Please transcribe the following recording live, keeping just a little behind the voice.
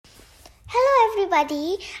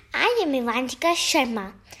everybody. I am Ivanchika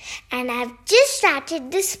Sharma and I've just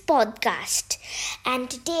started this podcast. And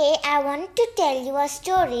today I want to tell you a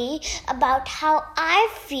story about how I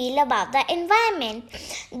feel about the environment.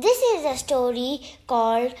 This is a story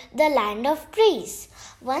called The Land of Trees.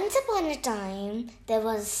 Once upon a time, there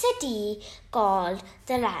was a city called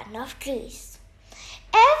the Land of Trees.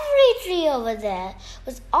 Every tree over there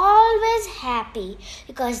was always happy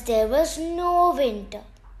because there was no winter.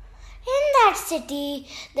 In that city,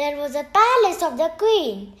 there was a palace of the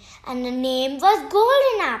queen, and the name was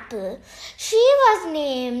Golden Apple. She was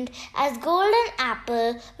named as Golden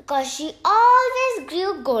Apple because she always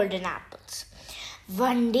grew golden apples.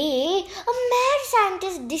 One day, a mad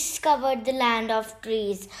scientist discovered the land of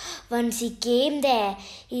trees. Once he came there,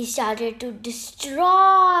 he started to destroy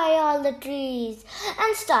all the trees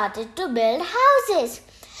and started to build houses.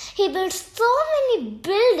 He built so many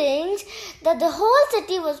buildings that the whole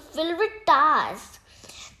city was filled with towers.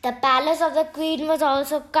 The palace of the queen was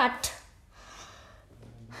also cut.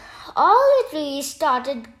 All the trees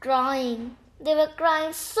started crying. They were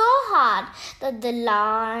crying so hard that the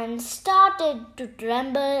land started to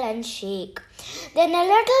tremble and shake. Then a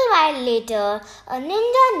little while later, a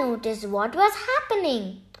ninja noticed what was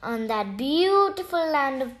happening on that beautiful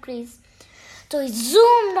land of trees. So he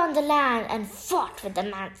zoomed on the land and fought with the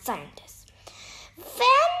mad scientist.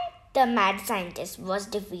 When the mad scientist was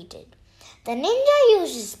defeated, the ninja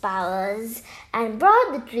used his powers and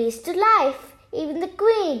brought the trees to life, even the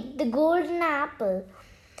queen, the golden apple.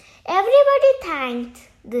 Everybody thanked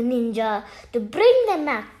the ninja to bring them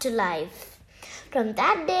back to life. From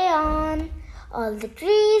that day on, all the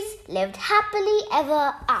trees lived happily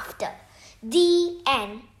ever after. The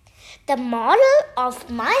end. The moral of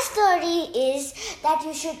my story is that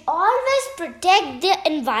you should always protect the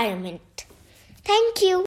environment. Thank you.